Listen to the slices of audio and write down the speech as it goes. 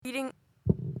Reading.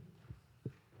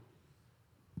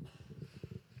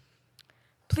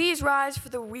 Please rise for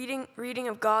the reading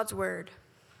of God's word.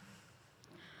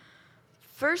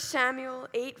 1 Samuel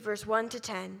 8, verse 1 to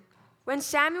 10. When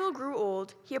Samuel grew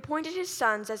old, he appointed his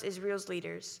sons as Israel's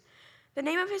leaders. The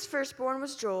name of his firstborn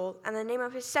was Joel, and the name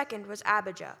of his second was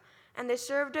Abijah, and they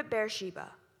served at Beersheba.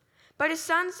 But his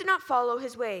sons did not follow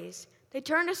his ways. They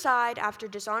turned aside after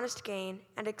dishonest gain,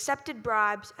 and accepted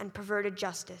bribes and perverted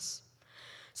justice.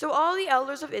 So all the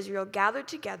elders of Israel gathered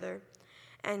together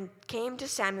and came to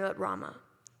Samuel at Ramah.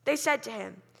 They said to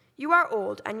him, "You are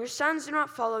old, and your sons do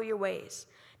not follow your ways.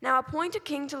 Now appoint a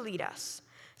king to lead us,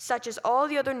 such as all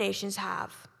the other nations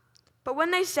have." But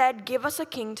when they said, "Give us a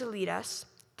king to lead us,"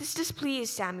 this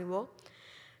displeased Samuel.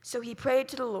 So he prayed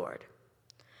to the Lord.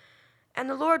 And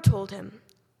the Lord told him,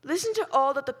 "Listen to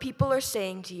all that the people are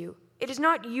saying to you. It is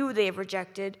not you they have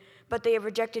rejected, but they have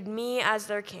rejected me as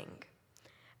their king,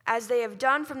 as they have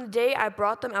done from the day I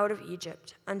brought them out of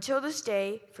Egypt, until this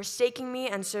day, forsaking me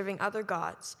and serving other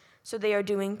gods, so they are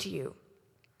doing to you.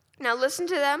 Now listen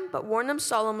to them, but warn them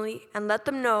solemnly, and let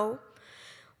them know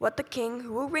what the king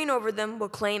who will reign over them will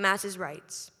claim as his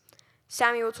rights."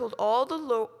 Samuel told all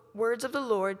the words of the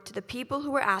Lord to the people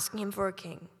who were asking him for a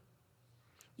king.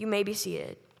 You may be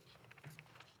seated.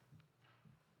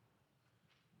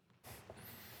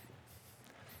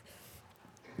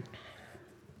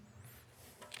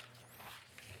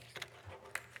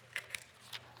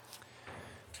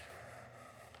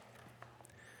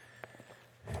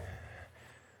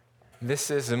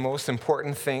 This is the most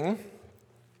important thing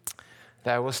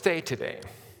that I will say today.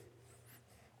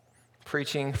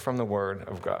 Preaching from the Word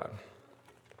of God.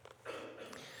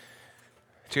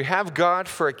 To have God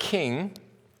for a king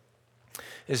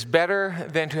is better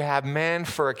than to have man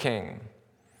for a king.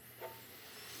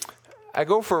 I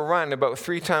go for a run about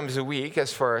 3 times a week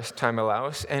as far as time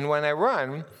allows, and when I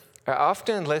run, I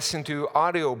often listen to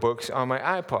audiobooks on my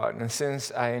iPod. And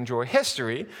since I enjoy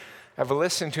history, I've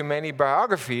listened to many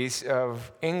biographies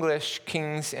of English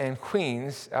kings and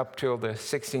queens up till the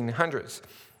 1600s.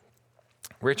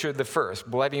 Richard I,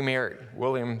 Bloody Mary,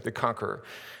 William the Conqueror,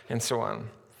 and so on.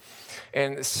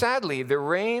 And sadly, the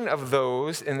reign of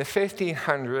those in the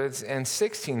 1500s and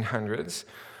 1600s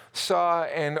saw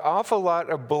an awful lot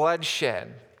of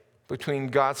bloodshed between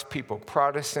God's people,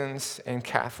 Protestants and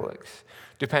Catholics,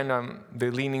 depending on the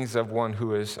leanings of one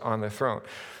who is on the throne.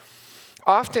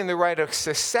 Often the right of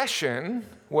secession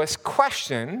was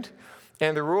questioned,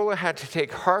 and the ruler had to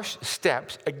take harsh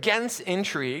steps against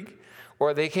intrigue,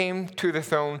 or they came to the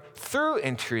throne through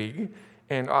intrigue,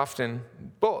 and often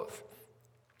both.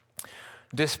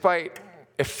 Despite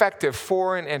effective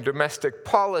foreign and domestic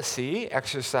policy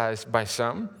exercised by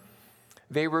some,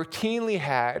 they routinely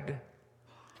had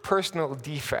personal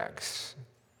defects,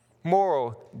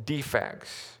 moral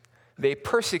defects. They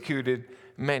persecuted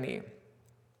many.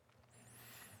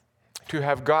 To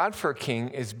have God for a king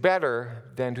is better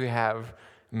than to have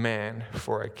man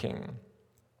for a king.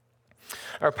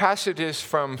 Our passage is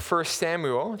from 1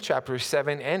 Samuel chapters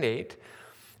 7 and 8.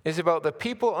 Is about the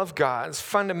people of God's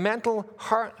fundamental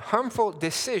harmful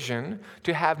decision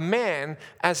to have man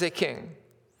as a king.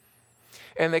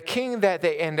 And the king that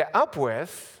they ended up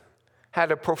with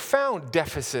had a profound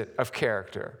deficit of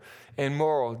character and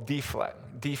moral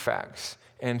defects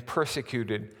and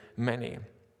persecuted many.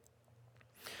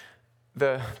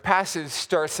 The passage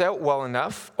starts out well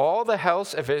enough. All the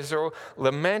house of Israel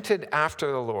lamented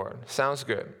after the Lord. Sounds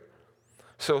good.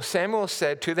 So Samuel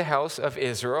said to the house of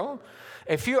Israel,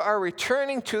 "If you are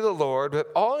returning to the Lord with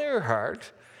all your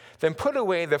heart, then put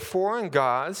away the foreign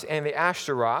gods and the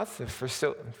Ashtaroth, the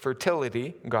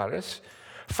fertility goddess,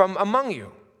 from among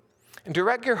you. And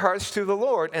direct your hearts to the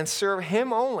Lord and serve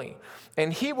him only,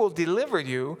 and he will deliver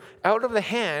you out of the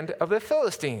hand of the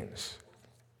Philistines.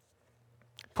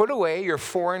 Put away your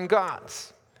foreign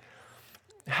gods."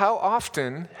 How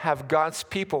often have God's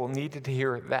people needed to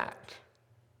hear that?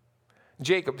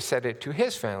 Jacob said it to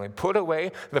his family, "Put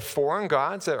away the foreign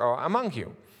gods that are among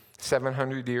you,"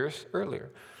 700 years earlier.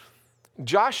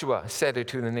 Joshua said it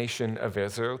to the nation of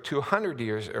Israel 200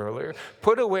 years earlier,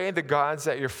 "Put away the gods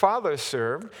that your fathers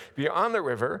served beyond the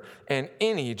river and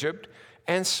in Egypt,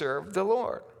 and serve the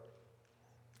Lord."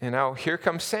 And now here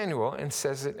comes Samuel and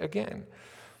says it again.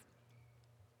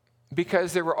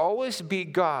 Because there will always be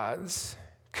gods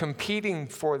competing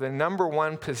for the number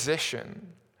one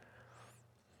position.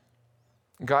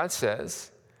 God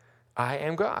says, "I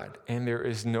am God, and there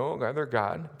is no other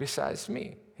God besides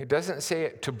me." He doesn't say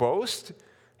it to boast.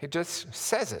 He just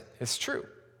says it. It's true.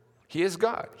 He is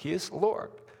God. He is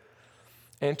Lord.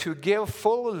 And to give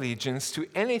full allegiance to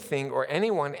anything or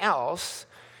anyone else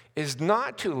is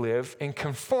not to live in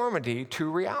conformity to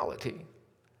reality.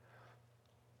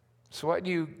 So what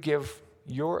do you give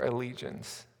your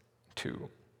allegiance to?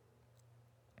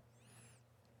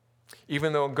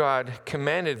 Even though God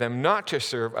commanded them not to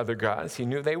serve other gods, he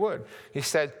knew they would. He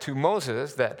said to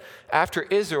Moses that after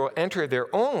Israel entered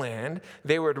their own land,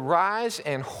 they would rise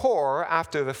and whore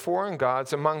after the foreign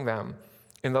gods among them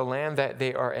in the land that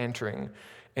they are entering.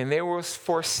 And they will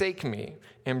forsake me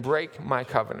and break my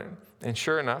covenant. And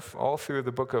sure enough, all through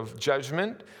the book of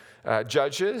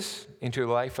Judges, into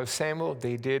the life of Samuel,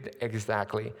 they did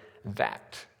exactly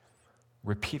that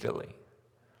repeatedly.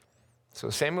 So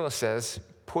Samuel says,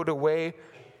 put away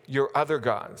your other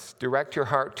gods, direct your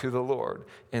heart to the Lord,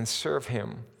 and serve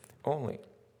him only.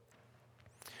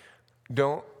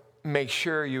 Don't make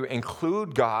sure you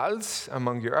include gods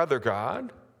among your other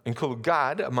God, include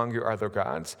God among your other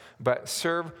gods, but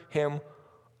serve him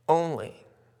only.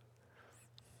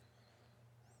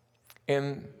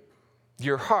 In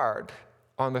your heart,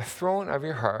 on the throne of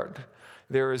your heart,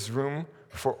 there is room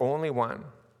for only one.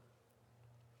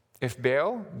 If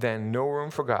Baal, then no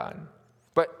room for God.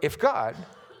 But if God,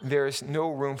 there is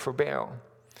no room for Baal.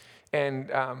 And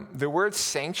the word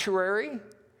sanctuary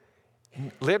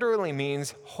literally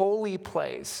means holy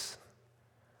place.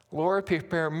 Lord,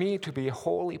 prepare me to be a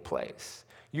holy place.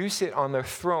 You sit on the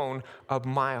throne of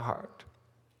my heart.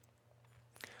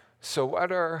 So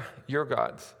what are your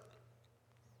gods?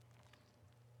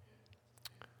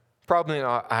 Probably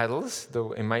not idols,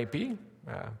 though it might be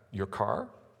your car.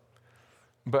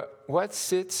 But what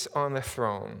sits on the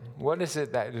throne? What is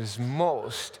it that is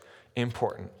most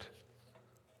important?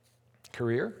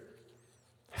 Career?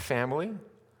 Family?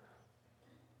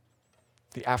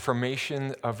 The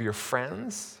affirmation of your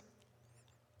friends?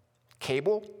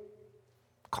 Cable?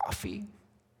 Coffee?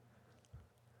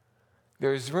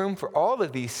 There's room for all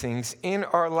of these things in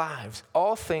our lives.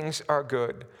 All things are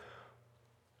good,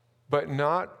 but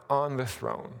not on the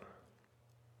throne.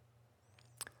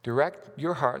 Direct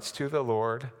your hearts to the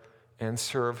Lord and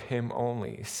serve him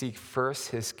only. Seek first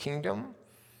his kingdom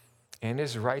and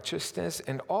his righteousness,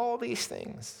 and all these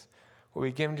things will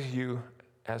be given to you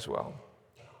as well.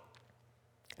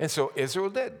 And so Israel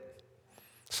did.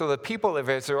 So the people of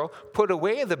Israel put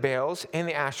away the Baals and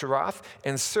the Asheroth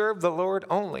and served the Lord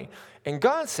only. And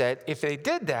God said if they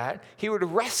did that, he would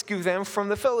rescue them from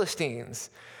the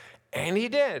Philistines. And he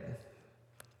did.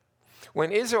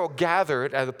 When Israel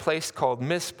gathered at a place called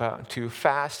Mizpah to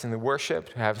fast and to worship,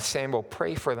 to have Samuel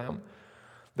pray for them,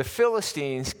 the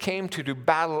Philistines came to do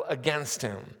battle against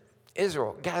him.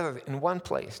 Israel gathered in one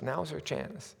place. Now's their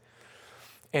chance.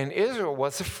 And Israel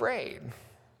was afraid.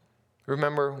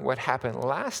 Remember what happened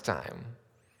last time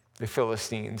the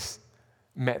Philistines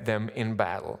met them in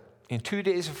battle. In 2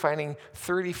 days of fighting,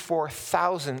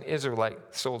 34,000 Israelite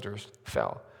soldiers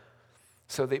fell.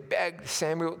 So they begged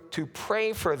Samuel to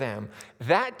pray for them.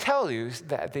 That tells you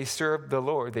that they served the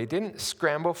Lord. They didn't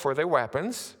scramble for their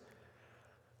weapons.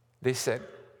 They said,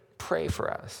 pray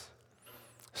for us.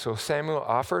 So Samuel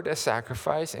offered a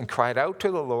sacrifice and cried out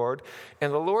to the Lord,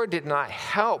 and the Lord did not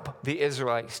help the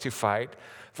Israelites to fight.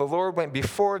 The Lord went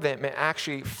before them and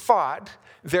actually fought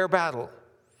their battle.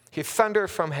 He thundered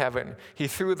from heaven. He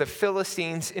threw the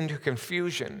Philistines into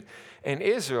confusion, and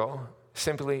Israel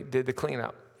simply did the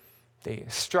cleanup. They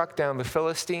struck down the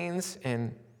Philistines,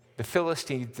 and the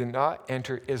Philistines did not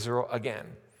enter Israel again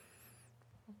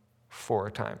for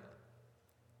a time.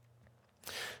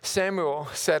 Samuel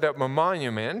set up a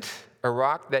monument, a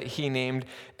rock that he named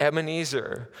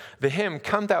Ebenezer. The hymn,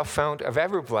 Come Thou Fount of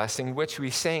Every Blessing, which we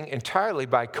sang entirely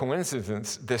by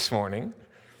coincidence this morning.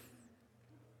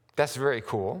 That's very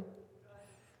cool.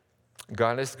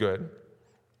 God is good.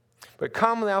 But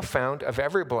come thou fount of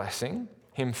every blessing,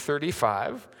 hymn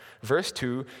 35, verse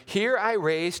 2, here I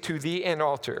raise to thee an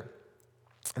altar.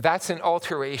 That's an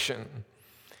alteration.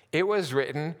 It was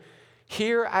written,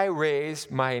 here I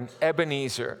raise mine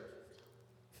Ebenezer.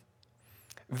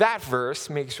 That verse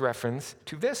makes reference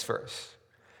to this verse.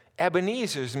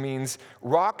 Ebenezer means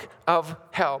rock of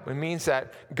help. It means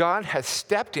that God has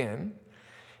stepped in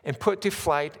and put to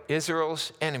flight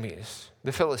Israel's enemies,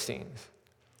 the Philistines,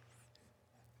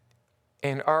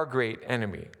 and our great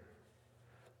enemy.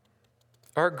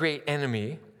 Our great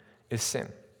enemy is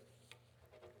sin.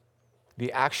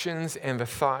 The actions and the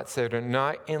thoughts that are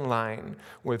not in line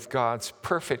with God's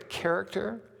perfect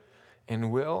character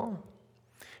and will.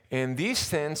 And these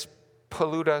sins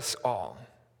pollute us all.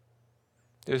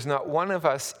 There's not one of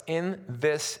us in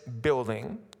this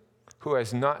building who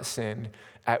has not sinned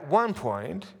at one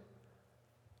point,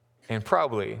 and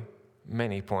probably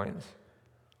many points.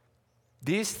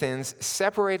 These sins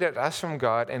separated us from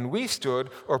God, and we stood,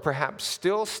 or perhaps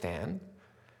still stand,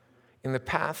 in the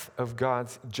path of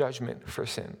God's judgment for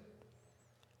sin.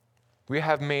 We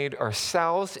have made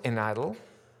ourselves an idol.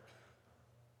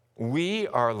 We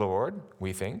are Lord,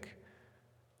 we think,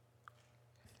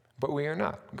 but we are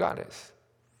not. God is.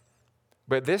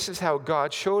 But this is how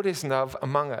God showed his love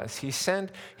among us. He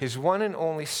sent his one and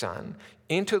only Son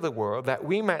into the world that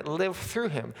we might live through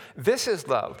him. This is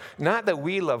love. Not that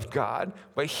we loved God,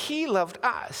 but he loved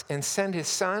us and sent his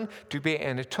Son to be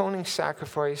an atoning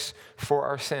sacrifice for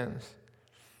our sins.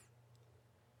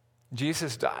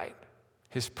 Jesus died,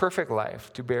 his perfect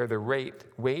life, to bear the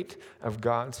weight of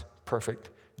God's perfect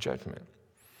judgment.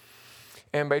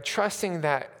 And by trusting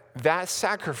that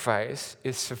sacrifice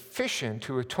is sufficient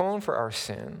to atone for our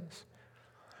sins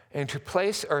and to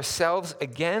place ourselves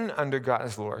again under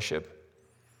God's lordship,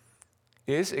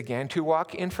 is again to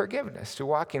walk in forgiveness, to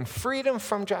walk in freedom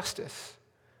from justice.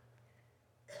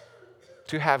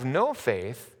 To have no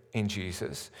faith in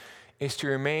Jesus is to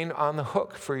remain on the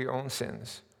hook for your own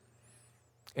sins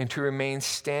and to remain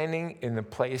standing in the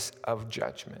place of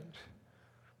judgment.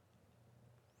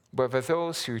 But for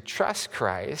those who trust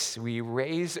Christ, we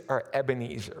raise our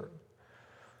Ebenezer,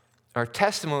 our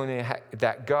testimony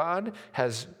that God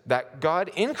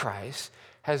in Christ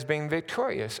has been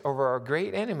victorious over our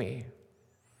great enemy.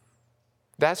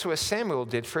 That's what Samuel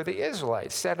did for the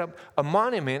Israelites, set up a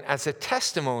monument as a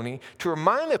testimony to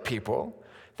remind the people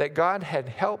that God had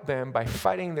helped them by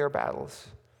fighting their battles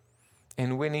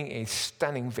and winning a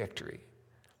stunning victory.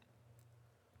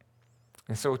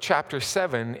 And so chapter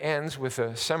 7 ends with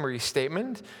a summary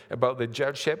statement about the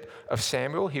judgeship of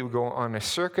Samuel. He would go on a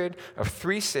circuit of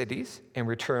 3 cities and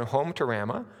return home to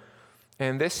Ramah.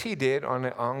 And this he did on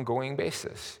an ongoing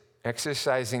basis,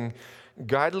 exercising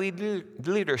godly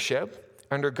leadership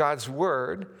under God's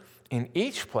word in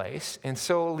each place, and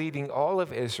so leading all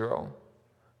of Israel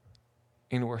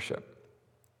in worship.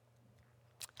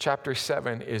 Chapter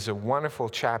 7 is a wonderful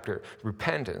chapter.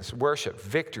 Repentance, worship,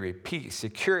 victory, peace,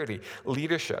 security,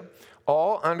 leadership,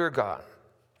 all under God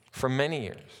for many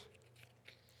years.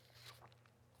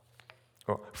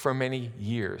 Well, for many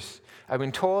years. I've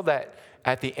been told that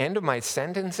at the end of my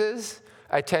sentences,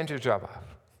 I tend to drop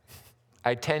off.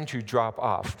 I tend to drop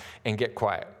off and get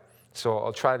quiet. So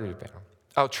I'll try to do better.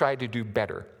 I'll try to do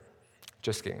better.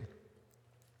 Just kidding.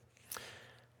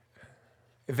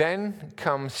 Then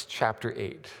comes chapter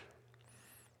 8,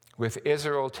 with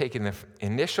Israel taking the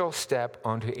initial step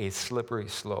onto a slippery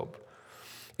slope.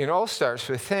 It all starts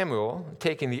with Samuel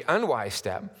taking the unwise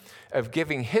step of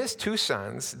giving his 2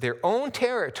 sons their own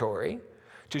territory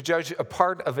to judge a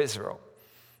part of Israel.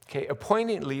 Okay,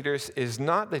 appointing leaders is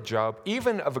not the job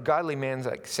even of a godly man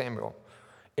like Samuel.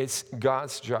 It's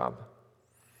God's job.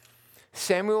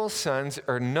 Samuel's sons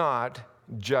are not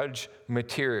judge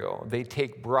material. They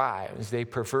take bribes. They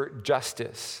pervert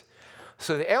justice.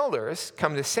 So the elders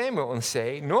come to Samuel and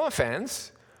say, no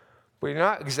offense, but you're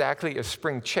not exactly a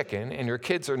spring chicken, and your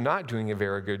kids are not doing a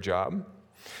very good job.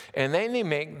 And then they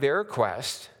make their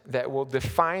request that will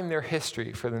define their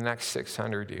history for the next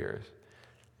 600 years.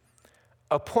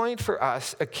 Appoint for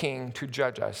us a king to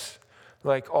judge us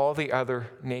like all the other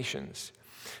nations.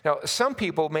 Now, some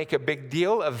people make a big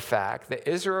deal of the fact that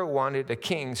Israel wanted a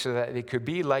king so that they could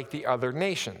be like the other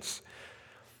nations.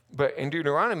 But in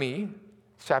Deuteronomy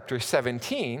chapter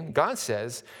 17, God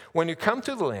says, when you come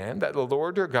to the land that the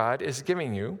Lord your God is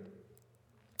giving you,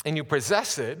 and you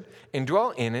possess it and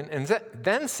dwell in it, and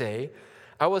then say,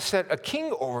 I will set a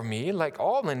king over me like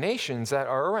all the nations that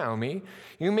are around me,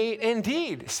 you may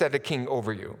indeed set a king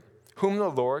over you, whom the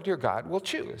Lord your God will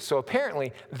choose. So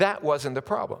apparently that wasn't the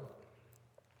problem.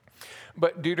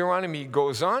 But Deuteronomy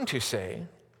goes on to say,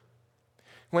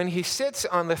 when he sits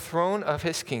on the throne of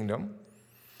his kingdom,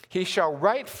 he shall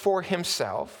write for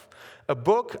himself a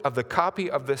book of the copy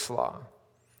of this law,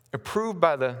 approved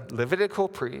by the Levitical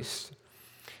priests,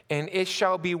 and it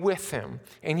shall be with him,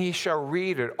 and he shall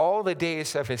read it all the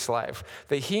days of his life,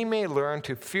 that he may learn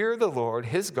to fear the Lord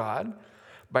his God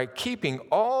by keeping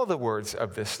all the words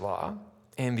of this law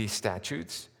and these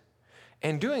statutes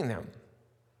and doing them,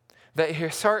 that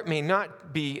his heart may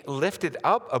not be lifted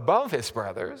up above his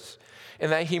brothers,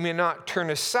 and that he may not turn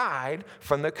aside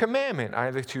from the commandment,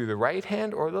 either to the right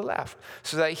hand or the left,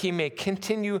 so that he may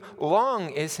continue long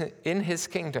in his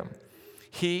kingdom,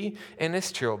 he and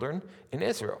his children in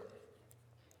Israel.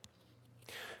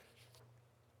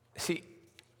 See,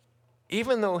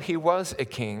 even though he was a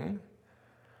king,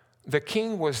 the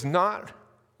king was not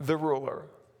the ruler.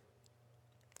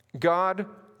 God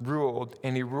ruled,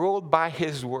 and he ruled by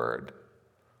his word.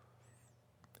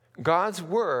 God's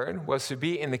word was to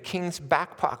be in the king's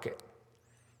back pocket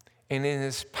and in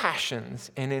his passions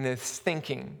and in his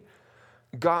thinking.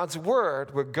 God's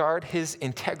word would guard his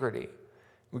integrity,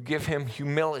 would give him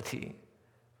humility.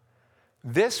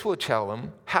 This will tell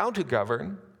him how to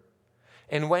govern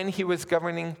and when he was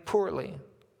governing poorly.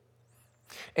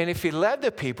 And if he led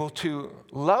the people to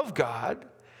love God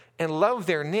and love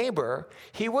their neighbor,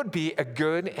 he would be a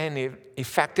good and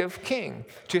effective king.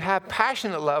 To have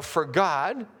passionate love for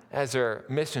God, as our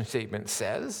mission statement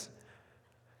says,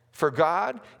 for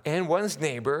God and one's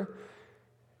neighbor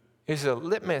is a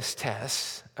litmus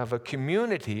test of a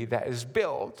community that is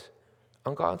built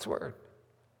on God's word.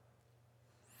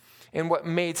 And what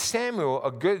made Samuel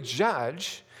a good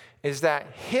judge is that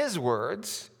his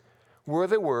words were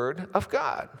the word of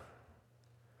God.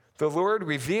 The Lord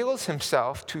reveals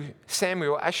himself to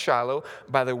Samuel at Shiloh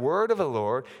by the word of the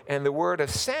Lord, and the word of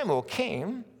Samuel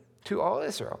came to all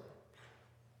Israel.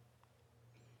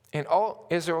 And all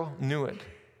Israel knew it.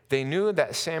 They knew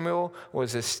that Samuel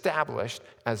was established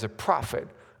as a prophet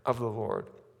of the Lord.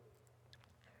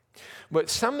 But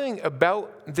something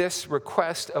about this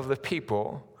request of the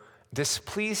people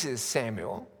displeases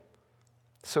Samuel,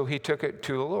 so he took it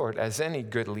to the Lord, as any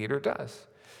good leader does.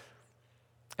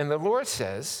 And the Lord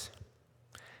says,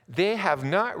 they have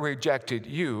not rejected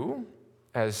you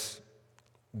as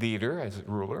leader, as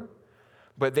ruler,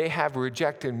 but they have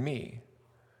rejected me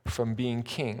from being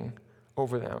king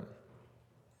over them.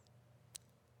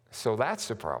 So that's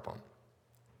the problem.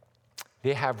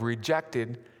 They have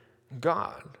rejected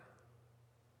God.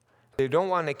 They don't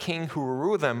want a king who will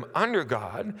rule them under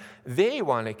God. They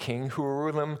want a king who will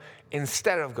rule them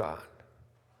instead of God.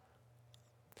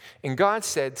 And God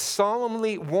said,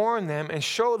 solemnly warn them and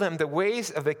show them the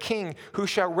ways of the king who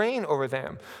shall reign over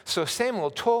them. So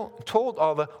Samuel told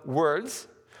all the words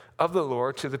of the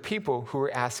Lord to the people who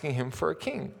were asking him for a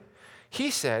king. He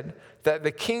said that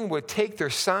the king would take their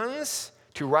sons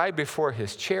to ride before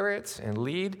his chariots and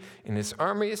lead in his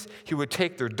armies. He would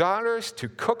take their daughters to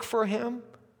cook for him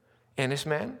and his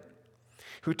men,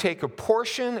 who take a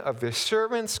portion of their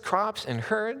servants' crops and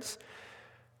herds,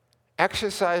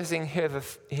 exercising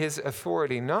his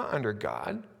authority not under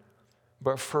God,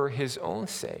 but for his own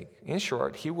sake. In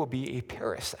short, he will be a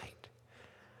parasite.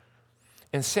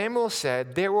 And Samuel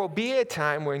said, there will be a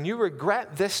time when you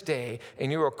regret this day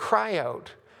and you will cry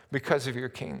out because of your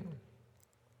king.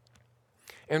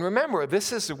 And remember,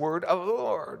 this is the word of the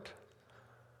Lord.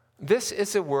 This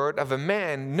is the word of a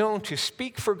man known to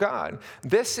speak for God.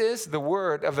 This is the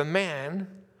word of a man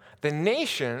the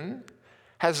nation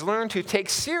has learned to take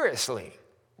seriously,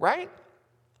 right?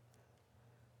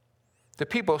 The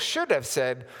people should have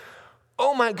said,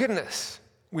 oh my goodness,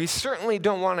 we certainly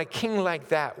don't want a king like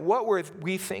that. What were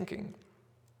we thinking?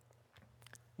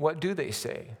 What do they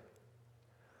say?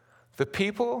 The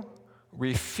people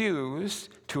refused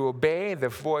to obey the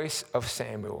voice of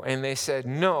Samuel. And they said,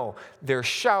 no, there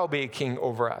shall be a king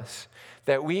over us,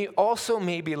 that we also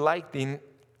may be like the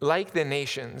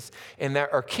nations, and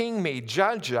that our king may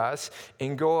judge us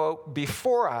and go out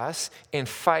before us and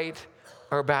fight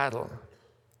our battle.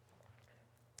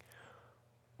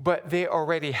 But they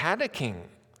already had a king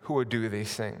who would do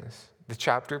these things. The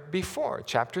chapter before,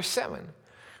 chapter 7,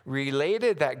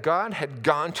 related that God had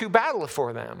gone to battle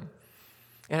for them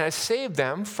and has saved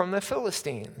them from the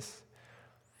Philistines.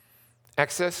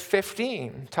 Exodus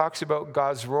 15 talks about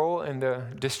God's role in the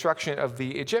destruction of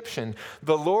the Egyptian.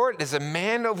 The Lord is a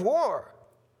man of war.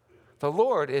 The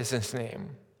Lord is his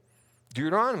name.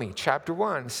 Deuteronomy chapter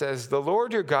 1 says, the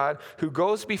Lord your God who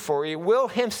goes before you will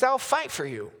himself fight for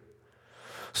you.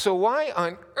 So why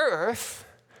on earth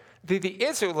did the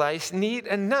Israelites need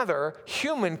another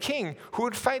human king who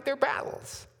would fight their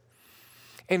battles?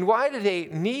 And why do they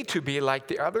need to be like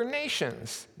the other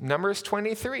nations? Numbers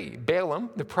 23, Balaam,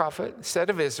 the prophet, said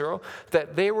of Israel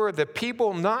that they were the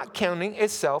people not counting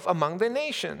itself among the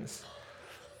nations.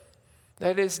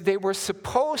 That is, they were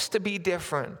supposed to be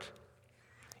different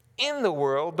in the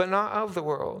world, but not of the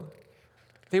world.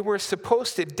 They were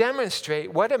supposed to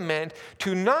demonstrate what it meant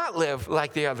to not live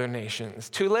like the other nations,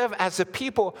 to live as a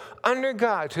people under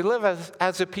God, to live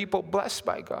as a people blessed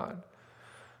by God.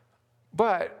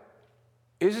 But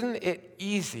isn't it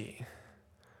easy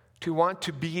to want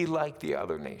to be like the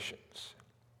other nations?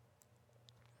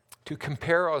 To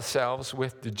compare ourselves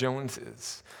with the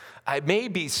Joneses. I may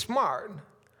be smart,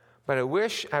 but I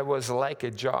wish I was like a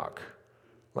jock,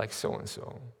 like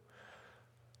so-and-so.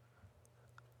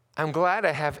 I'm glad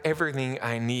I have everything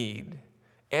I need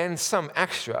and some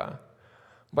extra,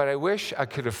 but I wish I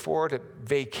could afford a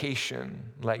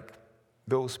vacation like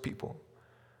those people.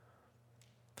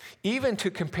 Even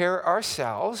to compare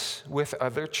ourselves with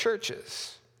other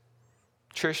churches.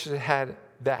 Churches that had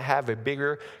that have a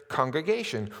bigger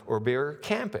congregation or bigger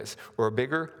campus or a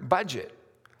bigger budget.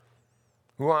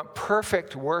 We want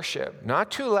perfect worship,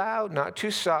 not too loud, not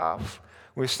too soft,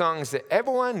 with songs that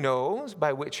everyone knows,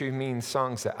 by which we mean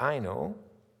songs that I know.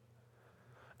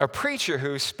 A preacher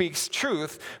who speaks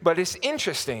truth, but is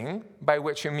interesting, by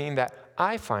which we mean that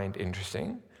I find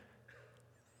interesting.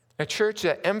 A church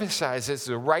that emphasizes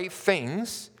the right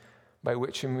things, by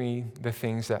which we mean the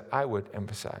things that I would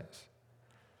emphasize.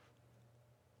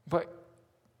 But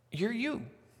you're you.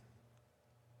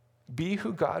 Be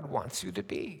who God wants you to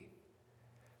be.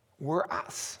 We're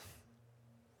us.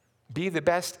 Be the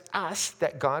best us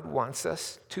that God wants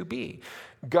us to be.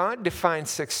 God defines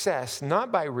success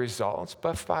not by results,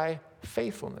 but by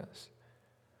faithfulness.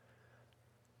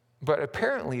 But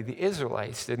apparently the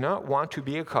Israelites did not want to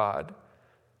be a God,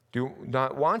 do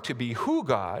not want to be who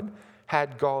God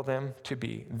had called them to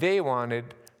be. They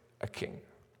wanted a king.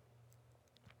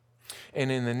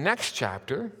 And in the next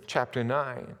chapter, chapter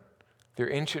 9, they're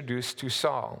introduced to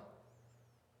Saul,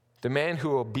 the man who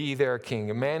will be their king,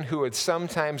 a man who would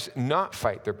sometimes not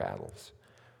fight their battles,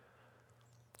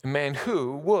 a man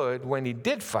who would, when he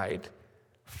did fight,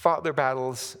 fought their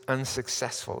battles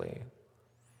unsuccessfully,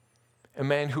 a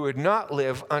man who would not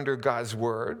live under God's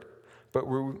word, but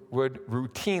would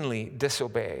routinely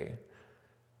disobey,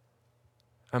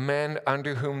 a man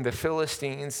under whom the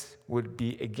Philistines would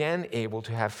be again able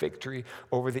to have victory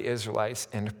over the Israelites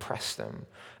and oppress them,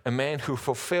 a man who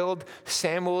fulfilled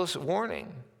Samuel's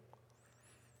warning.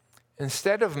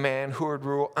 Instead of man who would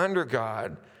rule under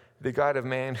God, the God of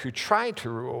man who tried to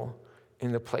rule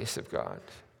in the place of God.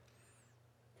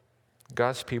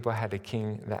 God's people had a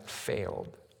king that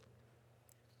failed.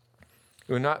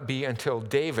 It would not be until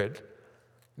David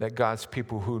that God's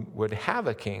people who would have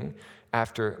a king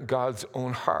after God's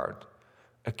own heart,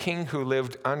 a king who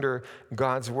lived under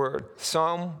God's word.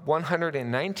 Psalm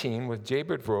 119, which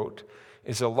David wrote,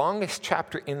 is the longest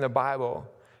chapter in the Bible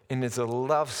and is a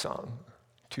love song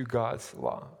to God's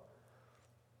law.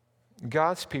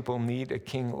 God's people need a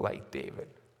king like David.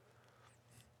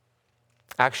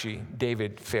 Actually,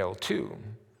 David failed too.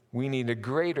 We need a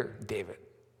greater David.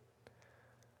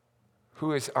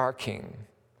 Who is our king?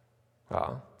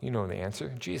 Well, you know the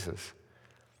answer, Jesus.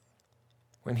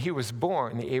 When he was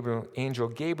born, the angel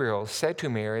Gabriel said to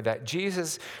Mary that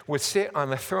Jesus would sit on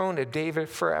the throne of David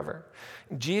forever.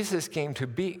 Jesus came to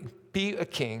be a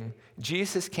king.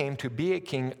 Jesus came to be a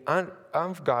king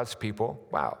of God's people.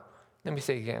 Wow. Let me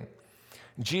say it again.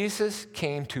 Jesus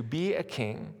came to be a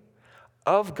king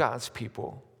of God's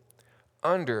people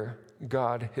under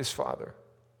God his Father.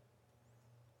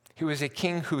 He was a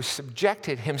king who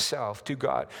subjected himself to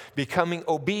God, becoming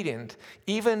obedient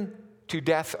even to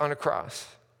death on a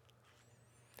cross.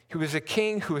 He was a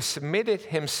king who submitted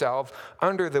himself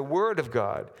under the word of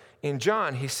God. In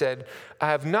John, he said, I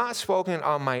have not spoken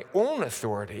on my own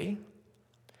authority,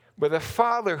 but the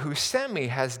Father who sent me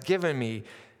has given me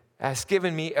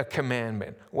a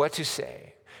commandment, what to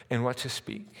say and what to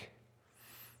speak.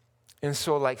 And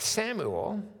so, like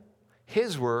Samuel,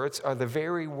 his words are the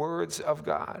very words of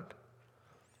God.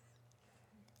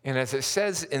 And as it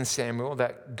says in Samuel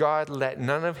that God let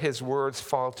none of his words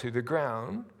fall to the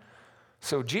ground,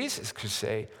 so Jesus could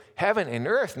say, heaven and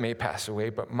earth may pass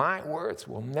away, but my words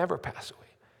will never pass away.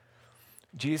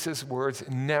 Jesus' words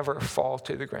never fall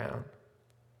to the ground.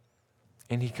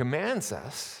 And he commands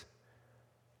us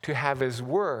to have his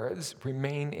words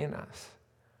remain in us.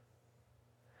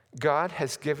 God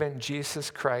has given Jesus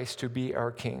Christ to be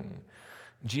our king.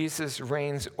 Jesus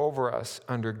reigns over us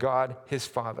under God his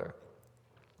Father.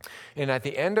 And at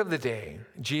the end of the day,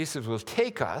 Jesus will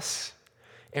take us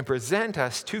and present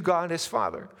us to God his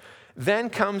Father. Then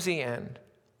comes the end,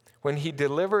 when he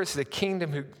delivers the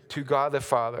kingdom to God the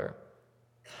Father.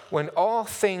 When all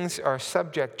things are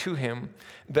subject to him,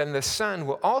 then the Son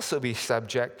will also be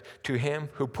subject to him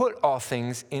who put all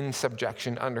things in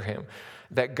subjection under him,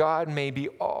 that God may be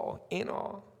all in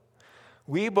all.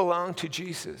 We belong to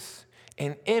Jesus,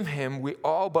 and in him we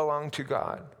all belong to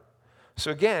God.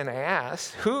 So again, I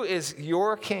ask, who is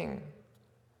your king?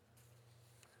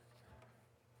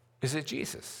 Is it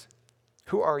Jesus?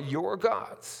 Who are your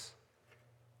gods?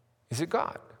 Is it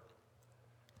God?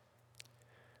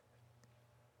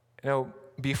 Now,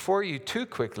 before you too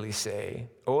quickly say,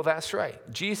 oh, that's right,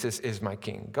 Jesus is my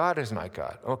king, God is my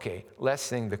God. Okay, let's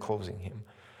sing the closing hymn.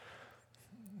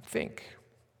 Think.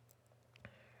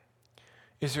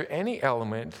 Is there any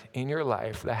element in your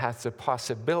life that has the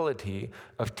possibility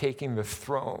of taking the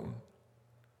throne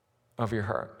of your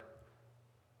heart?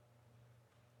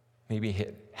 Maybe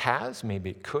it has, maybe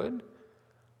it could,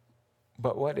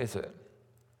 but what is it?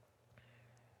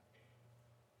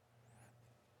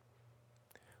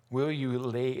 Will you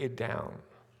lay it down?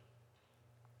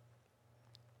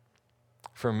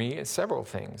 For me, it's several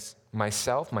things.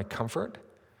 Myself, my comfort,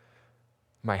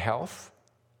 my health,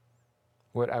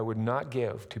 what I would not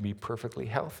give to be perfectly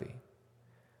healthy.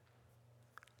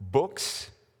 Books,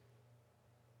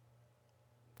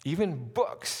 even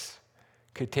books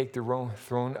could take the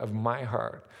throne of my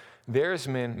heart. There's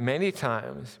been many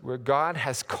times where God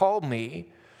has called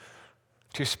me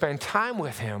to spend time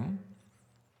with him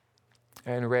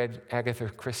and read Agatha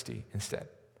Christie instead.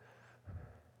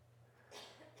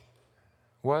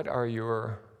 What are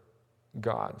your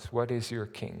gods? What is your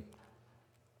king?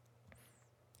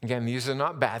 Again, these are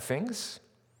not bad things.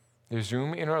 There's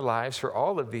room in our lives for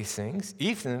all of these things,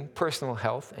 even personal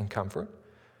health and comfort,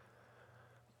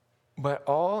 but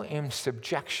all in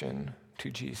subjection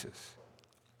to Jesus.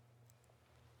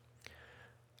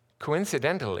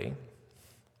 Coincidentally,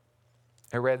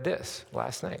 I read this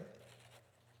last night.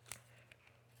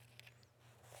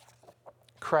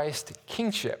 Christ's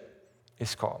kingship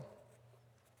is called.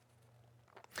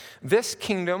 This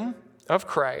kingdom of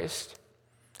Christ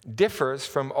differs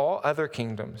from all other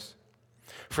kingdoms.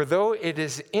 For though it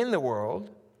is in the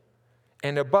world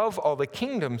and above all the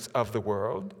kingdoms of the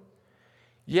world,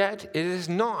 yet it is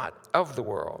not of the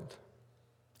world.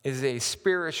 It is a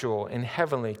spiritual and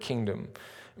heavenly kingdom,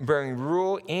 bearing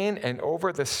rule in and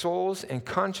over the souls and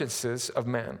consciences of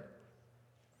men.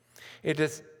 It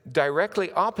is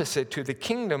directly opposite to the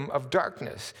kingdom of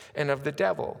darkness and of the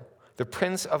devil, the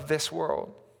prince of this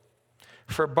world.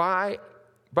 For by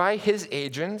his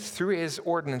agents, through his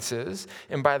ordinances,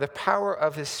 and by the power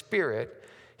of his Spirit,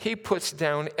 he puts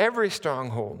down every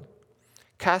stronghold,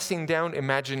 casting down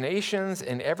imaginations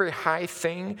and every high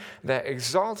thing that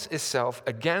exalts itself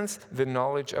against the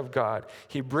knowledge of God.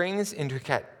 He brings into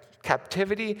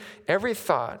captivity every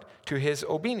thought to his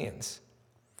obedience,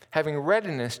 having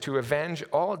readiness to avenge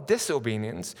all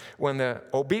disobedience when the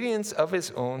obedience of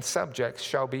his own subjects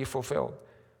shall be fulfilled.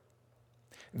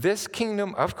 This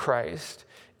kingdom of Christ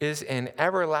is an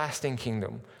everlasting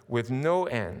kingdom with no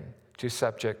end to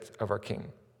subject of our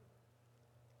King.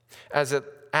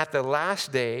 At the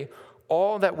last day,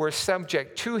 all that were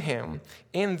subject to him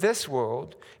in this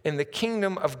world, in the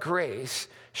kingdom of grace,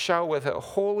 shall with a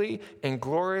holy and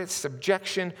glorious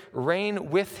subjection reign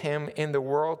with him in the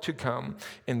world to come,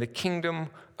 in the kingdom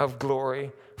of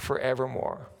glory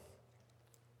forevermore.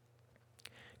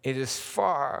 It is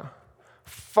far,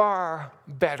 far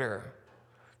better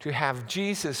to have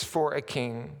Jesus for a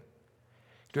king,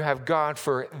 to have God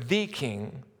for the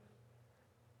king,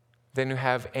 than to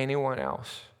have anyone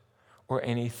else or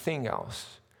anything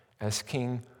else as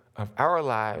king of our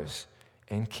lives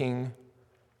and king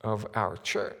of our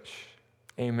church.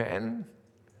 Amen?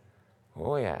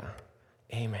 Oh yeah,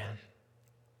 amen.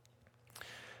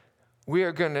 We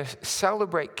are going to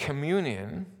celebrate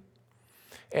communion,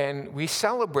 and we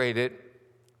celebrate it,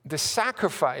 the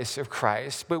sacrifice of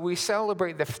Christ, but we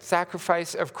celebrate the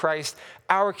sacrifice of Christ,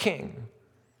 our King.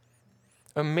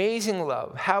 Amazing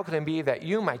love. How can it be that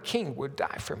you, my King, would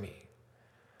die for me?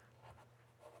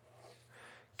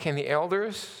 Can the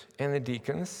elders and the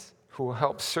deacons who will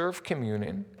help serve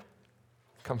communion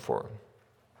come forward?